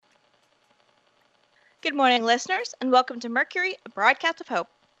Good morning, listeners, and welcome to Mercury, a broadcast of hope.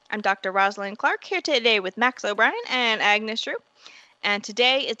 I'm Dr. Rosalind Clark here today with Max O'Brien and Agnes Drew, and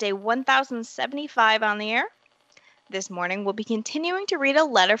today is day 1075 on the air. This morning, we'll be continuing to read a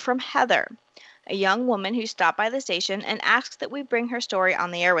letter from Heather, a young woman who stopped by the station and asked that we bring her story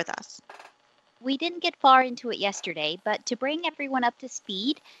on the air with us. We didn't get far into it yesterday, but to bring everyone up to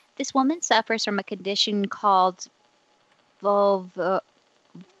speed, this woman suffers from a condition called vulvodynia.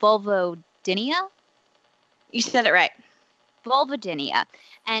 You said it right. Vulvodynia,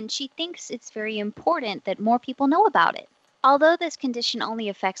 and she thinks it's very important that more people know about it. Although this condition only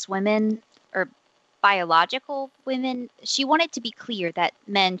affects women, or biological women, she wanted to be clear that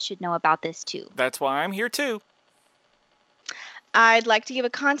men should know about this too. That's why I'm here too. I'd like to give a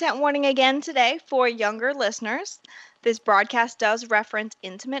content warning again today for younger listeners. This broadcast does reference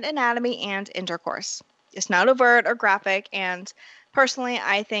intimate anatomy and intercourse. It's not overt or graphic, and personally,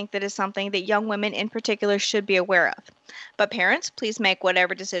 I think that is something that young women in particular should be aware of. But parents, please make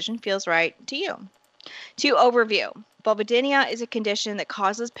whatever decision feels right to you. To overview, vulvodynia is a condition that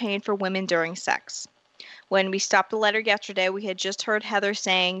causes pain for women during sex. When we stopped the letter yesterday, we had just heard Heather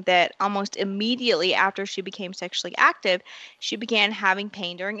saying that almost immediately after she became sexually active, she began having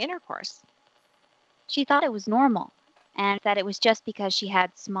pain during intercourse. She thought it was normal, and that it was just because she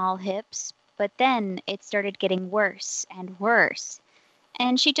had small hips, but then it started getting worse and worse,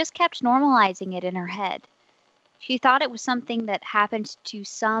 and she just kept normalizing it in her head. She thought it was something that happened to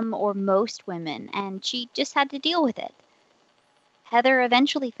some or most women, and she just had to deal with it. Heather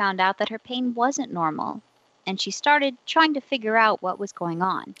eventually found out that her pain wasn't normal, and she started trying to figure out what was going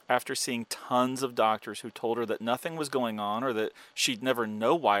on. After seeing tons of doctors who told her that nothing was going on or that she'd never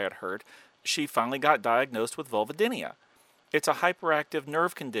know why it hurt, she finally got diagnosed with vulvodynia. It's a hyperactive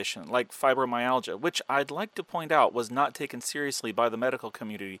nerve condition like fibromyalgia, which I'd like to point out was not taken seriously by the medical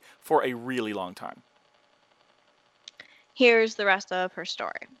community for a really long time. Here's the rest of her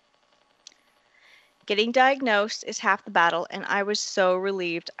story. Getting diagnosed is half the battle, and I was so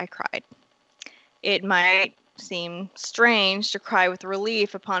relieved I cried. It might seem strange to cry with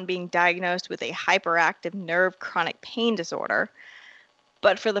relief upon being diagnosed with a hyperactive nerve chronic pain disorder,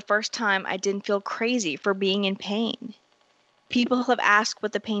 but for the first time, I didn't feel crazy for being in pain. People have asked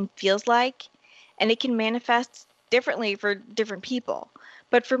what the pain feels like, and it can manifest differently for different people.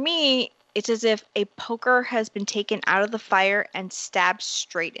 But for me, it's as if a poker has been taken out of the fire and stabbed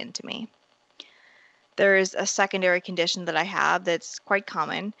straight into me. There is a secondary condition that I have that's quite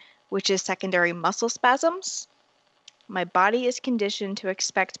common, which is secondary muscle spasms. My body is conditioned to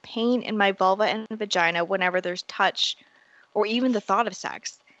expect pain in my vulva and vagina whenever there's touch or even the thought of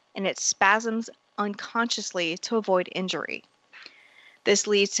sex, and it spasms unconsciously to avoid injury. This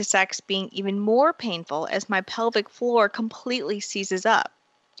leads to sex being even more painful as my pelvic floor completely seizes up.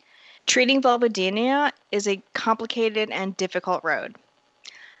 Treating vulvodynia is a complicated and difficult road.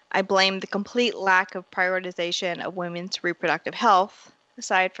 I blame the complete lack of prioritization of women's reproductive health,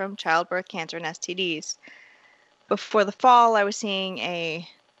 aside from childbirth, cancer, and STDs. Before the fall, I was seeing a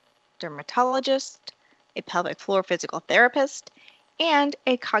dermatologist, a pelvic floor physical therapist, and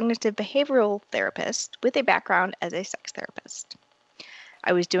a cognitive behavioral therapist with a background as a sex therapist.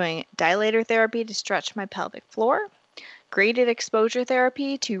 I was doing dilator therapy to stretch my pelvic floor, graded exposure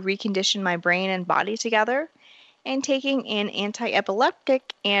therapy to recondition my brain and body together, and taking an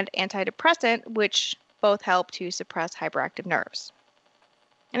anti-epileptic and antidepressant, which both help to suppress hyperactive nerves.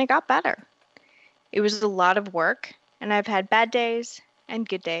 And it got better. It was a lot of work, and I've had bad days and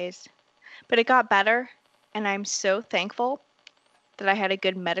good days, but it got better, and I'm so thankful that I had a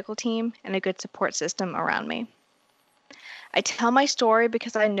good medical team and a good support system around me. I tell my story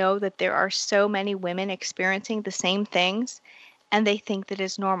because I know that there are so many women experiencing the same things, and they think that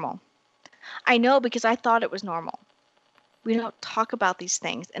it's normal. I know because I thought it was normal. We don't talk about these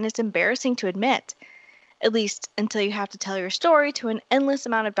things, and it's embarrassing to admit, at least until you have to tell your story to an endless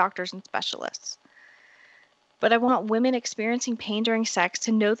amount of doctors and specialists. But I want women experiencing pain during sex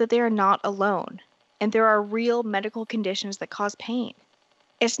to know that they are not alone, and there are real medical conditions that cause pain.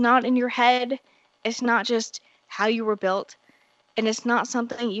 It's not in your head, it's not just how you were built, and it's not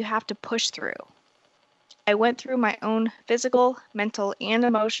something you have to push through. I went through my own physical, mental, and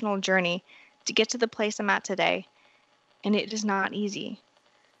emotional journey to get to the place I'm at today, and it is not easy.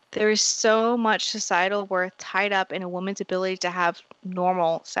 There is so much societal worth tied up in a woman's ability to have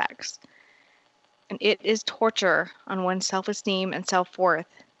normal sex. And it is torture on one's self-esteem and self-worth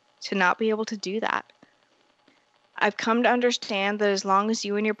to not be able to do that. I've come to understand that as long as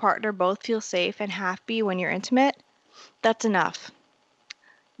you and your partner both feel safe and happy when you're intimate, that's enough.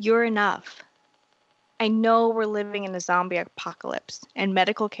 You're enough. I know we're living in a zombie apocalypse, and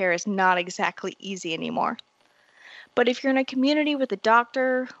medical care is not exactly easy anymore. But if you're in a community with a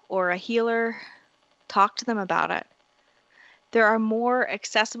doctor or a healer, talk to them about it. There are more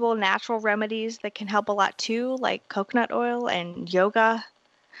accessible natural remedies that can help a lot too, like coconut oil and yoga.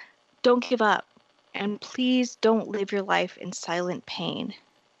 Don't give up. And please don't live your life in silent pain.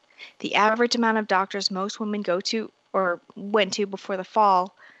 The average amount of doctors most women go to or went to before the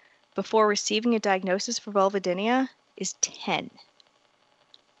fall, before receiving a diagnosis for vulvodynia, is 10.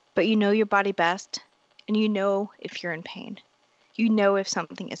 But you know your body best, and you know if you're in pain. You know if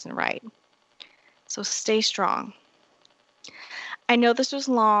something isn't right. So stay strong. I know this was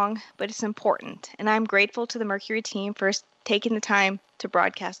long, but it's important, and I'm grateful to the Mercury team for taking the time to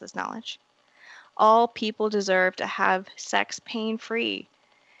broadcast this knowledge. All people deserve to have sex pain-free,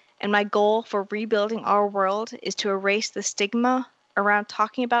 and my goal for rebuilding our world is to erase the stigma around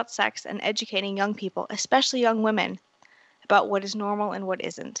talking about sex and educating young people, especially young women, about what is normal and what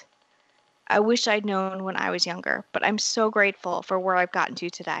isn't. I wish I'd known when I was younger, but I'm so grateful for where I've gotten to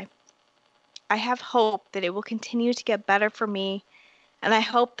today. I have hope that it will continue to get better for me, and I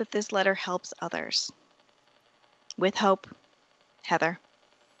hope that this letter helps others. With hope, Heather.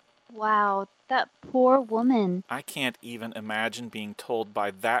 Wow, that poor woman. I can't even imagine being told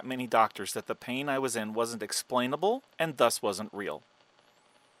by that many doctors that the pain I was in wasn't explainable and thus wasn't real.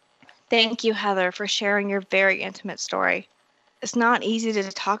 Thank you, Heather, for sharing your very intimate story. It's not easy to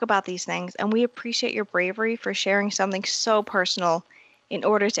talk about these things, and we appreciate your bravery for sharing something so personal in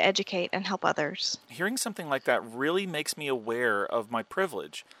order to educate and help others. Hearing something like that really makes me aware of my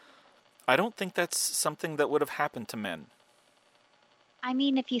privilege. I don't think that's something that would have happened to men. I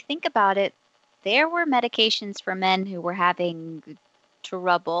mean, if you think about it, there were medications for men who were having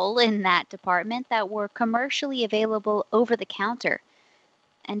trouble in that department that were commercially available over the counter.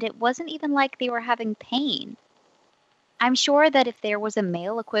 And it wasn't even like they were having pain. I'm sure that if there was a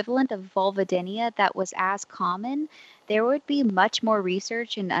male equivalent of vulvodynia that was as common, there would be much more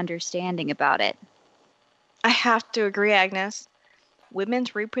research and understanding about it. I have to agree, Agnes.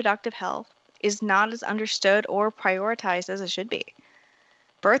 Women's reproductive health is not as understood or prioritized as it should be.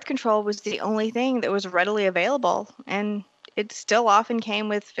 Birth control was the only thing that was readily available, and it still often came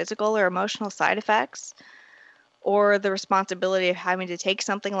with physical or emotional side effects, or the responsibility of having to take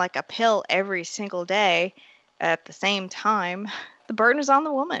something like a pill every single day at the same time. The burden is on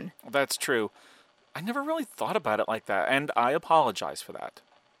the woman. That's true. I never really thought about it like that, and I apologize for that.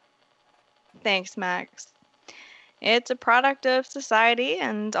 Thanks, Max. It's a product of society,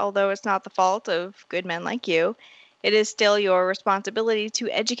 and although it's not the fault of good men like you, it is still your responsibility to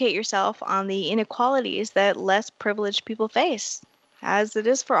educate yourself on the inequalities that less privileged people face, as it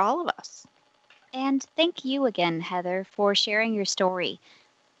is for all of us. And thank you again, Heather, for sharing your story.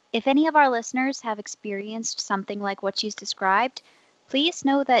 If any of our listeners have experienced something like what she's described, please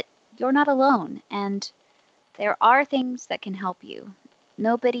know that you're not alone, and there are things that can help you.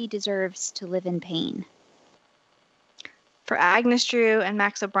 Nobody deserves to live in pain. For Agnes Drew and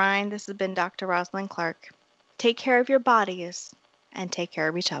Max O'Brien, this has been Dr. Rosalind Clark. Take care of your bodies and take care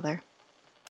of each other.